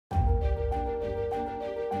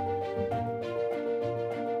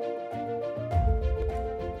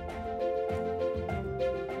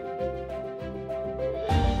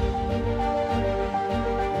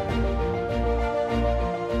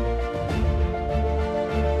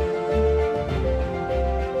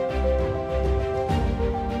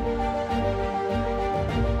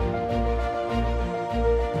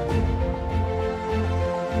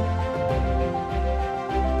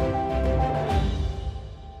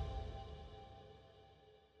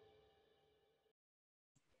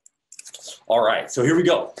All right, so here we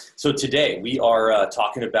go. So today we are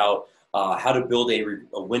talking about how to build a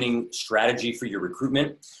winning strategy for your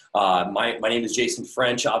recruitment. My name is Jason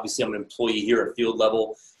French. Obviously, I'm an employee here at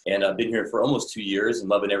FieldLevel, and I've been here for almost 2 years and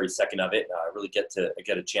loving every second of it. I really get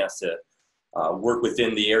a chance to work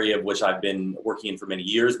within the area of which I've been working in for many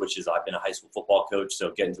years, which is I've been a high school football coach.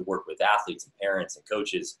 So getting to work with athletes and parents and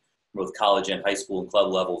coaches from both college and high school and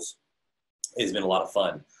club levels has been a lot of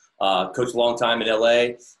fun. Coached a long time in LA,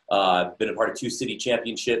 been a part of 2 city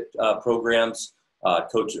championship programs,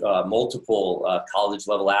 coached multiple college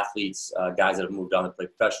level athletes, guys that have moved on to play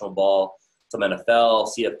professional ball, some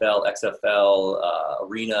NFL, CFL, XFL,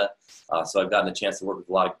 arena. So I've gotten a chance to work with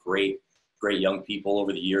a lot of great young people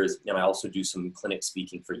over the years. And I also do some clinic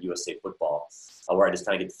speaking for USA Football, where I just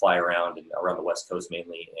kind of get to fly around and around the West Coast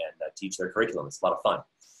mainly and teach their curriculum. It's a lot of fun.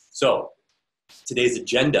 So today's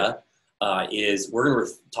agenda is we're going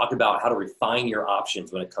to talk about how to refine your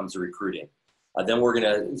options when it comes to recruiting. Then we're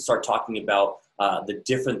going to start talking about the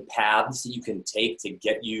different paths that you can take to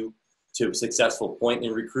get you to a successful point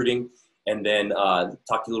in recruiting, and then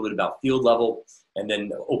talk a little bit about FieldLevel, and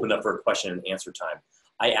then open up for a question and answer time.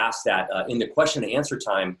 I asked that in the question and answer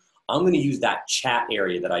time, I'm going to use that chat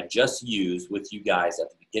area that I just used with you guys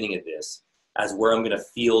at the beginning of this as where I'm going to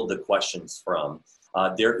field the questions from.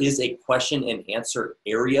 There is a question and answer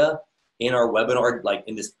area in our webinar, like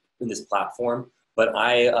in this platform, but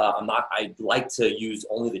I like to use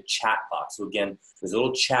only the chat box. So again, there's a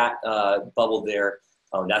little chat bubble there.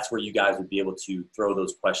 That's where you guys would be able to throw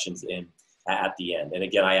those questions in at the end. And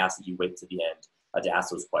again, I ask that you wait to the end to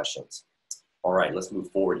ask those questions. All right, let's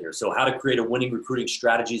move forward here. So how to create a winning recruiting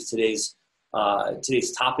strategy is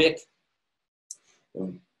today's topic.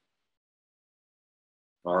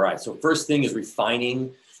 All right, so first thing is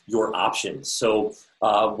refining your options. So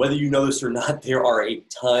whether you know this or not, there are a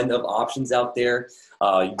ton of options out there.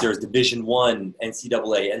 There's Division I,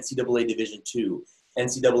 NCAA Division II,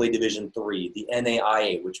 NCAA Division III, the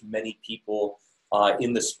NAIA, which many people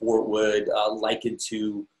in the sport would liken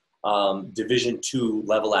to Division II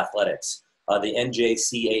level athletics. The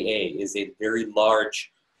NJCAA is a very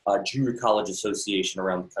large junior college association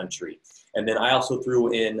around the country. And then I also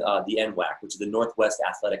threw in the NWAC, which is the Northwest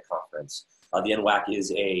Athletic Conference. The NWAC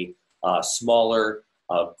is a smaller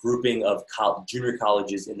grouping of junior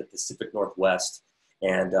colleges in the Pacific Northwest.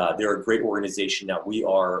 And they're a great organization that we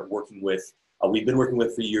are working with. We've been working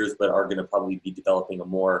with for years, but are going to probably be developing a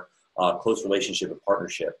more close relationship and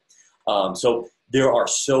partnership. So there are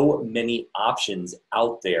so many options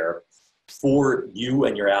out there for you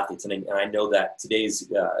and your athletes. And I know that today's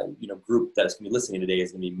group that's going to be listening today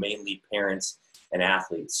is going to be mainly parents and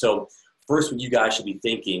athletes. So first, what you guys should be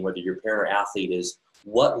thinking, whether you're a parent or athlete, is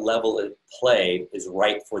what level of play is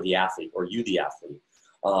right for the athlete or you, the athlete.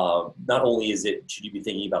 Not only should you be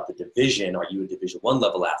thinking about the division, are you a Division I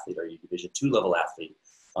level athlete? Are you a Division II level athlete?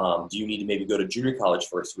 Do you need to maybe go to junior college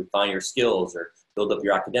first to refine your skills or build up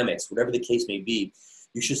your academics? Whatever the case may be,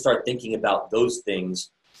 you should start thinking about those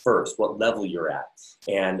things first, what level you're at.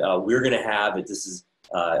 And we're going to have, this is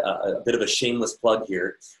a bit of a shameless plug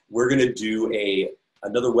here, we're going to do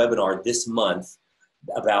another webinar this month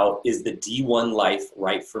about, is the D1 life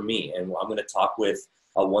right for me? And I'm going to talk with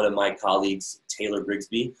one of my colleagues, Taylor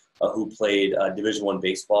Grigsby, who played Division I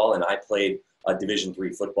baseball, and I played Division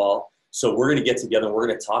III football. So we're going to get together and we're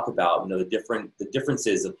going to talk about the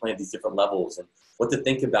differences of playing at these different levels and what to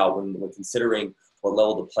think about when considering what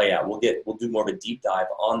level to play at. We'll do more of a deep dive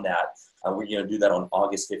on that. We're going to do that on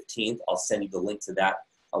August 15th. I'll send you the link to that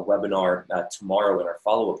webinar tomorrow in our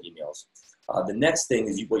follow-up emails. The next thing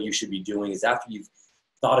is what you should be doing is, after you've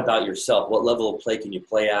thought about yourself, what level of play can you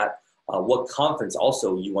play at? What conference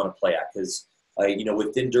also you want to play at? Because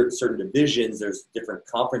within certain divisions, there's different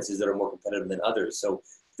conferences that are more competitive than others. So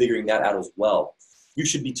figuring that out as well. You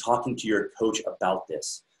should be talking to your coach about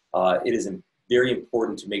this. It is very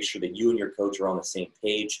important to make sure that you and your coach are on the same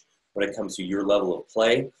page when it comes to your level of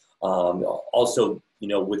play. Also,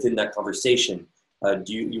 within that conversation,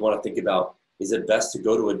 do you want to think about, is it best to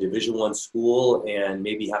go to a Division I school and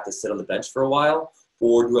maybe have to sit on the bench for a while?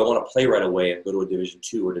 Or do I want to play right away and go to a Division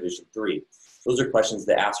II or Division III? Those are questions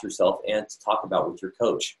to ask yourself and to talk about with your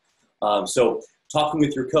coach. So talking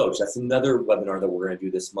with your coach, that's another webinar that we're going to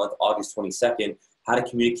do this month, August 22nd, how to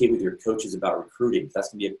communicate with your coaches about recruiting. That's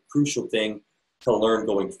going to be a crucial thing to learn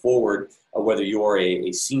going forward, whether you're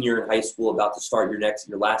a senior in high school about to start your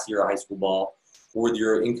last year of high school ball, or whether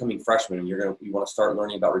you're an incoming freshman and you want to start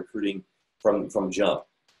learning about recruiting from jump.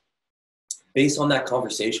 Based on that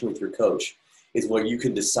conversation with your coach is where you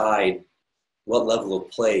can decide what level of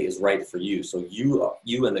play is right for you. So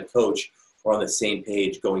you and the coach are on the same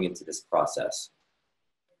page going into this process.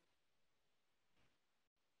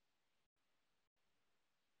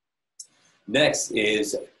 Next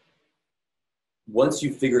is, once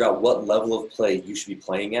you've figured out what level of play you should be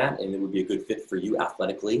playing at, and it would be a good fit for you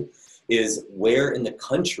athletically, is where in the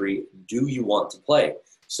country do you want to play?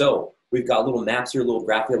 So we've got little maps here, a little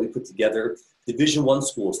graphic that we put together. Division I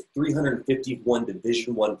schools, 351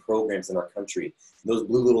 Division I programs in our country. Those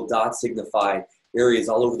blue little dots signify areas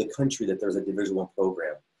all over the country that there's a Division I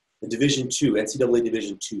program. The Division II, NCAA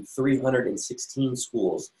Division II, 316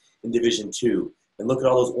 schools in Division II. And look at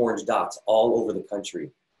all those orange dots all over the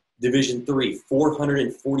country. Division III,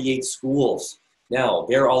 448 schools. Now,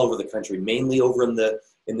 they're all over the country, mainly over in the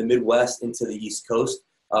Midwest into the East Coast.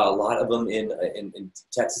 A lot of them in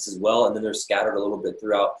Texas as well, and then they're scattered a little bit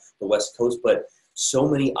throughout the West Coast. But so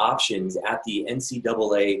many options at the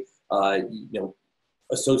NCAA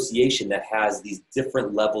association that has these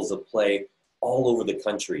different levels of play all over the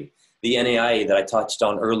country. The NAIA that I touched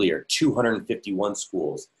on earlier, 251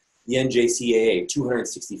 schools. The NJCAA,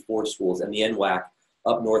 264 schools, and the NWAC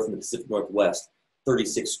up north in the Pacific Northwest,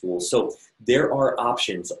 36 schools. So there are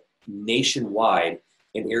options nationwide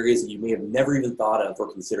in areas that you may have never even thought of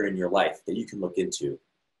or considered in your life that you can look into.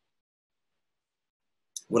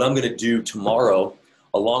 What I'm going to do tomorrow,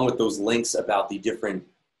 along with those links about the different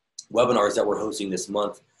webinars that we're hosting this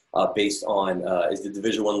month, based on is the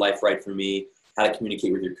Division I life right for me, how to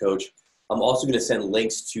communicate with your coach. I'm also going to send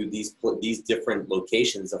links to these different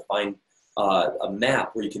locations to find a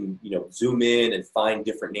map where you can zoom in and find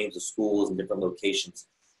different names of schools and different locations,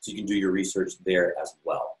 so you can do your research there as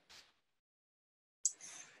well.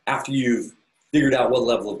 After you've figured out what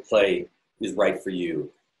level of play is right for you,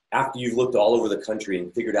 after you've looked all over the country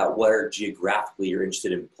and figured out where geographically you're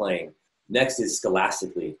interested in playing, next is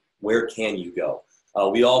scholastically. Where can you go?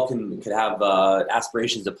 We all could have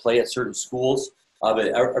aspirations to play at certain schools, but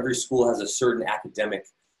every school has a certain academic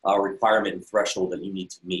requirement and threshold that you need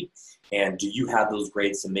to meet. And do you have those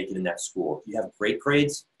grades to make it in that school? If you have great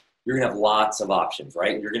grades, you're going to have lots of options,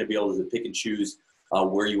 right? You're going to be able to pick and choose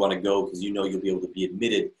where you want to go, because you'll be able to be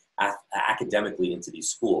admitted academically into these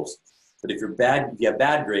schools. But if you have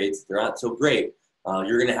bad grades, they're not so great,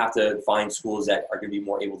 you're going to have to find schools that are going to be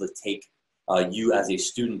more able to take you as a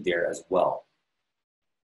student there as well.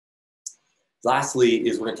 Lastly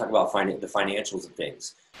is we're going to talk about the financials of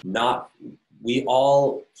things. We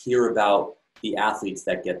all hear about the athletes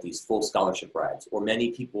that get these full scholarship rides, or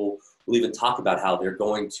many people will even talk about how they're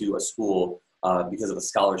going to a school because of a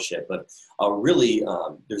scholarship. But really,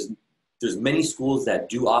 there's many schools that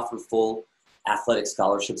do offer full athletic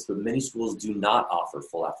scholarships, but many schools do not offer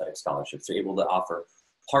full athletic scholarships. They're able to offer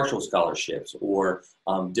partial scholarships, or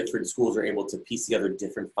different schools are able to piece together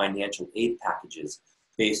different financial aid packages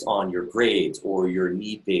based on your grades or your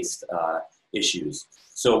need-based issues.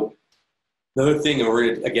 So another thing, and we're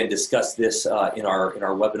going to again discuss this in our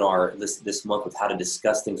webinar this month, with how to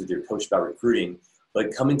discuss things with your coach about recruiting,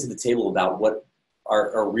 but coming to the table about what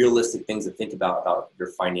are realistic things to think about your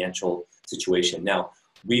financial situation. Now,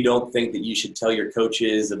 we don't think that you should tell your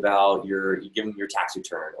coaches about give them your tax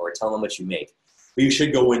return or tell them how much you make. But you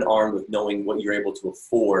should go in armed with knowing what you're able to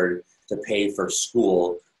afford to pay for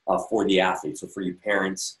school for the athletes. So for you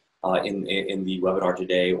parents in the webinar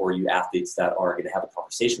today, or you athletes that are going to have a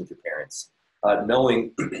conversation with your parents,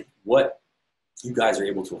 knowing what you guys are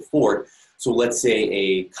able to afford. So let's say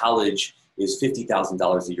a college is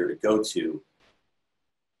 $50,000 a year to go to,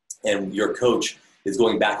 and your coach is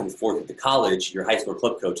going back and forth with the college, your high school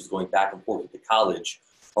club coach is going back and forth with the college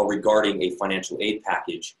regarding a financial aid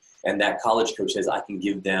package, and that college coach says, I can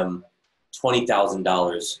give them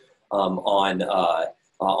 $20,000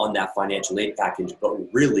 on that financial aid package, but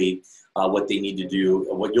really what they need to do,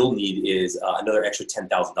 what you'll need is another extra $10,000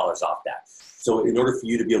 off that. So in order for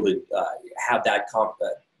you to be able to have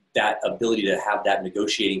that ability to have that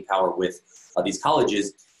negotiating power with these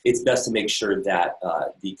colleges, it's best to make sure that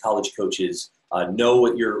the college coaches know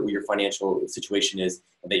what your financial situation is,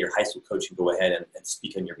 and that your high school coach can go ahead and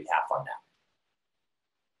speak on your behalf on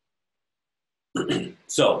that.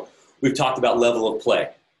 So we've talked about level of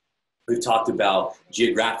play. We've talked about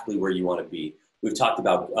geographically where you want to be. We've talked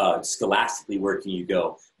about scholastically, where can you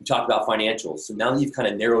go. We've talked about financials. So now that you've kind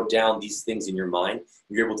of narrowed down these things in your mind,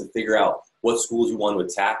 you're able to figure out what schools you want to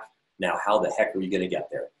attack. Now, how the heck are you going to get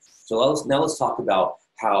there? So let's talk about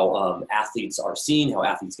how athletes are seen, how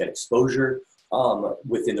athletes get exposure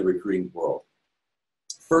within the recruiting world.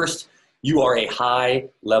 First, you are a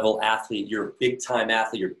high-level athlete. You're a big-time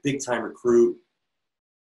athlete. You're a big-time recruit.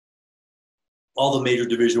 All the major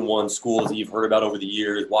Division I schools that you've heard about over the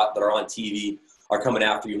years that are on TV are coming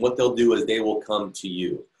after you. And what they'll do is they will come to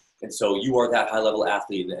you. And so you are that high-level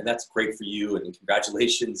athlete, and that's great for you, and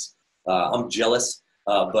congratulations. I'm jealous,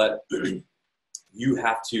 but you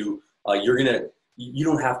have to you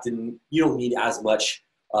don't need as much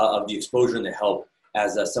of the exposure and the help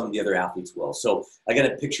as some of the other athletes will. So I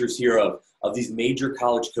got pictures here of these major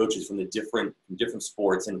college coaches from different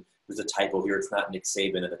sports, and there's a typo here. It's not Nick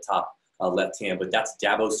Saban at the top left hand, but that's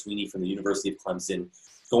Dabo Swinney from the University of Clemson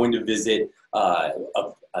going to visit a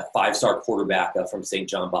five-star quarterback from St.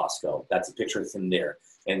 John Bosco. That's a picture of him there.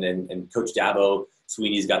 And Coach Dabo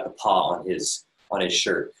Swinney's got the paw on his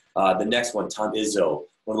shirt. The next one, Tom Izzo,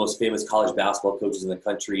 one of the most famous college basketball coaches in the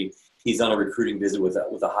country. He's on a recruiting visit with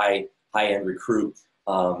a high-end recruit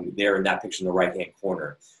there in that picture in the right-hand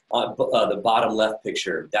corner. The bottom left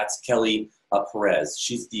picture, that's Kelly Perez.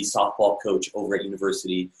 She's the softball coach over at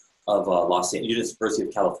University of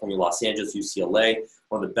California, Los Angeles, UCLA,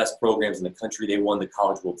 one of the best programs in the country. They won the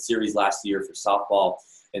College World Series last year for softball,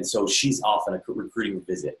 and so she's off on a recruiting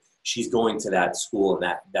visit. She's going to that school and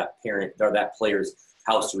that player's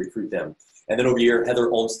house to recruit them. And then over here,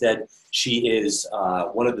 Heather Olmstead, she is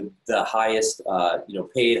one of the highest,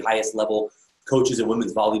 paid, highest level coaches in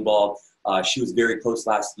women's volleyball. She was very close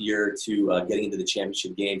last year to getting into the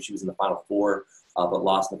championship game. She was in the Final Four, but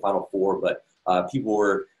lost in the Final Four. But people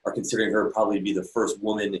are considering her probably to be the first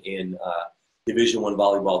woman in Division I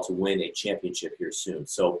volleyball to win a championship here soon.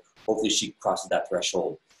 So hopefully she crosses that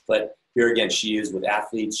threshold. But here again, she is with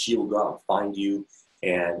athletes. She will go out and find you,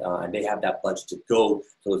 and they have that budget to go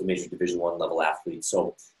to those major Division I level athletes.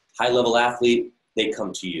 So high-level athlete, they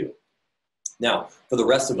come to you. Now, for the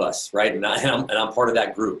rest of us, right, and I'm part of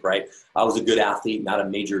that group, right? I was a good athlete, not a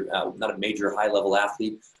major high-level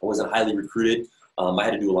athlete. I wasn't highly recruited. I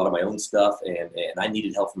had to do a lot of my own stuff, and I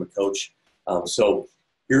needed help from a coach. So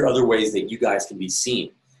here are other ways that you guys can be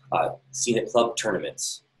seen. Seen at club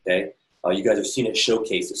tournaments, okay? You guys are seen at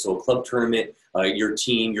showcases. So a club tournament, your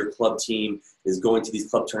club team is going to these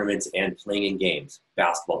club tournaments and playing in games,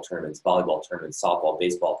 basketball tournaments, volleyball tournaments, softball,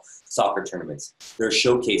 baseball, soccer tournaments. There are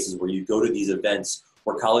showcases where you go to these events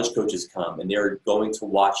where college coaches come, and they're going to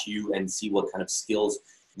watch you and see what kind of skills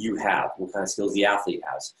you have, what kind of skills the athlete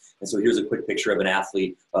has. And so here's a quick picture of an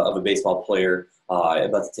athlete, of a baseball player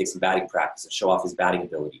about to take some batting practice and show off his batting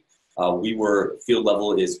ability.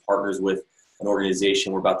 FieldLevel is partners with an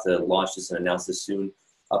organization. We're about to launch this and announce this soon.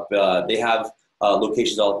 They have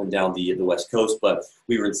locations all up and down the West Coast, but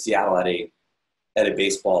we were in Seattle at a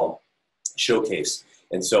baseball showcase,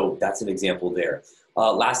 and so that's an example there.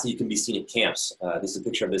 Lastly, you can be seen at camps. This is a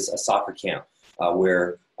picture of a soccer camp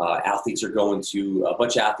where a bunch of athletes are going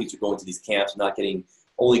to these camps,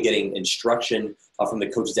 only getting instruction from the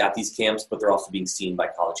coaches at these camps, but they're also being seen by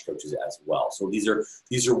college coaches as well. So these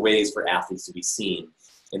are ways for athletes to be seen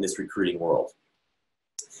in this recruiting world.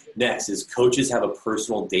 Next is coaches have a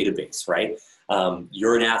personal database, right?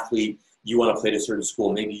 You're an athlete, you want to play at a certain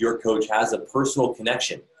school. Maybe your coach has a personal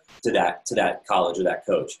connection to that college or that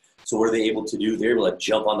coach. So what are they able to do? They're able to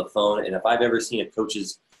jump on the phone. And if I've ever seen a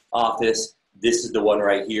coach's office, this is the one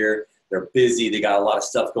right here. They're busy. They got a lot of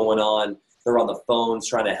stuff going on. They're on the phones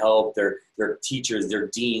trying to help. They're teachers, they're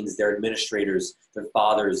deans, they're administrators, their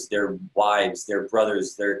fathers, their wives, their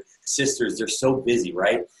brothers, their sisters. They're so busy,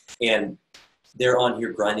 right? And they're on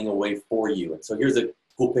here grinding away for you. And so here's a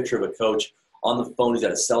cool picture of a coach on the phone. He's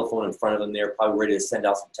got a cell phone in front of him there, probably ready to send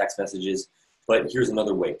out some text messages. But here's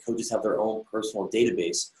another way. Coaches have their own personal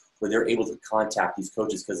database where they're able to contact these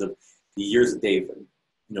coaches because of the years that they've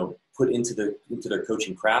put into their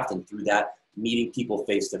coaching craft, and through that, meeting people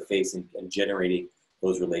face to face and generating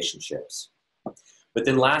those relationships. But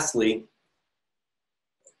then lastly,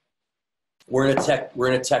 we're in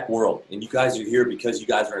a tech world, and you guys are here because you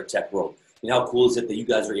guys are in a tech world. And how cool is it that you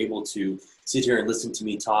guys are able to sit here and listen to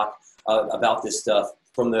me talk about this stuff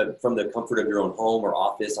from the comfort of your own home or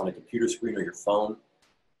office, on a computer screen or your phone?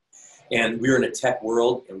 And we're in a tech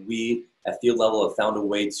world, and we at FieldLevel have found a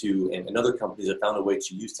way to, and other companies have found a way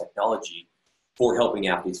to use technology for helping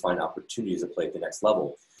athletes find opportunities to play at the next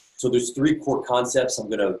level. So there's three core concepts. I'm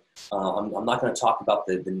not going to talk about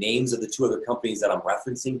the names of the two other companies that I'm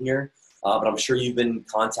referencing here, but I'm sure you've been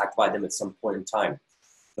contacted by them at some point in time.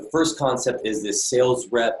 The first concept is this sales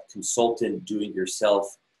rep consultant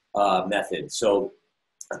do-it-yourself method. So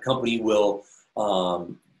a company will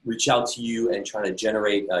reach out to you and try to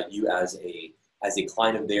generate you as a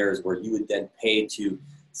client of theirs, where you would then pay to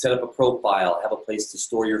set up a profile, have a place to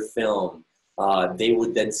store your film. They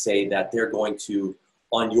would then say that they're going to,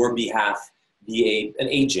 on your behalf, be an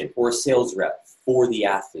agent or a sales rep for the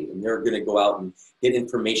athlete. And they're going to go out and get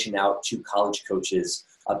information out to college coaches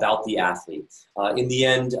about the athlete. In the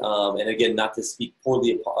end, and again, not to speak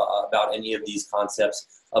poorly about any of these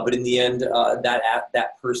concepts, but in the end,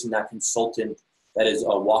 that person, that consultant that is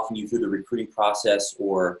walking you through the recruiting process,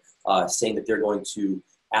 or saying that they're going to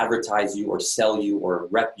advertise you or sell you or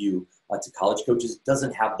rep you to college coaches. It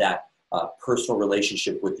doesn't have that personal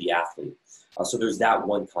relationship with the athlete. So there's that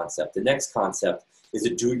one concept. The next concept is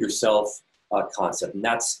a do-it-yourself concept, and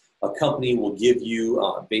that's a company will give you,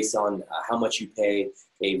 based on how much you pay,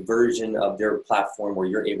 a version of their platform where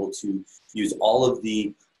you're able to use all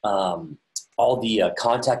the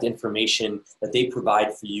contact information that they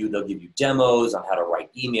provide for you. They'll give you demos on how to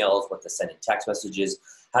write emails, what to send in text messages,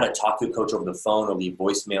 how to talk to a coach over the phone or leave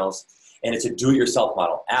voicemails. And it's a do-it-yourself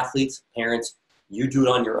model. Athletes, parents, you do it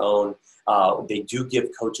on your own. They do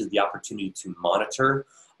give coaches the opportunity to monitor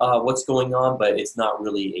what's going on, but it's not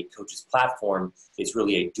really a coach's platform. It's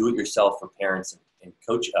really a do-it-yourself for parents and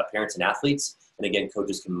parents and athletes. And again,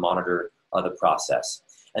 coaches can monitor the process.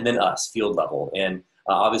 And then us, FieldLevel. And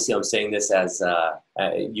obviously, I'm saying this as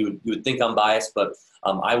you would think I'm biased, but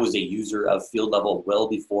I was a user of FieldLevel well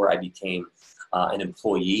before I became an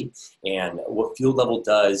employee. And what FieldLevel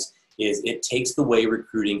does is it takes the way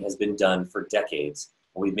recruiting has been done for decades,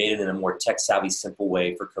 and we've made it in a more tech-savvy, simple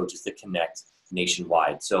way for coaches to connect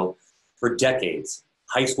nationwide. So for decades,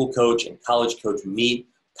 high school coach and college coach meet.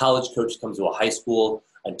 College coach comes to a high school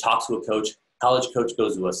and talks to a coach. College coach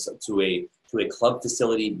goes to a club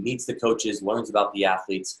facility, meets the coaches, learns about the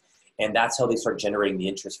athletes, and that's how they start generating the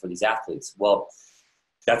interest for these athletes. Well,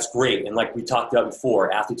 that's great. And like we talked about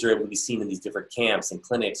before, athletes are able to be seen in these different camps and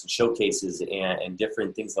clinics and showcases and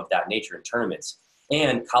different things of that nature and tournaments.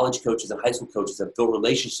 And college coaches and high school coaches have built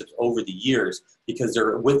relationships over the years because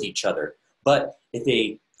they're with each other. But if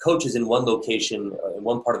a coach is in one location, in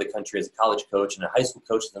one part of the country as a college coach, and a high school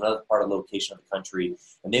coach is in another part of the location of the country,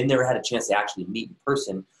 and they've never had a chance to actually meet in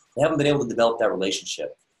person, they haven't been able to develop that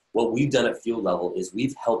relationship. What we've done at FieldLevel is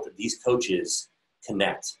we've helped these coaches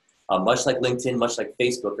connect. Much like LinkedIn, much like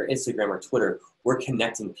Facebook or Instagram or Twitter, we're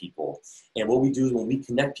connecting people. And what we do is when we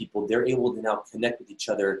connect people, they're able to now connect with each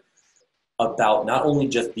other about not only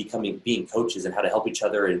just being coaches and how to help each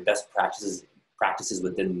other and best practices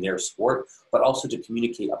within their sport, but also to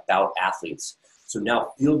communicate about athletes. So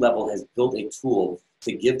now FieldLevel has built a tool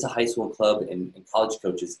to give to high school and club and college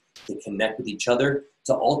coaches to connect with each other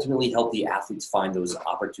to ultimately help the athletes find those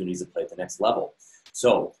opportunities to play at the next level.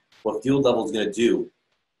 So what FieldLevel is going to do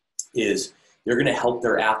is they're going to help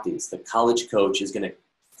their athletes. The college coach is going to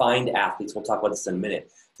find athletes. We'll talk about this in a minute.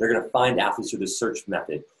 They're going to find athletes through the search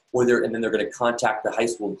method, and then they're going to contact the high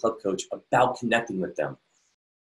school and club coach about connecting with them.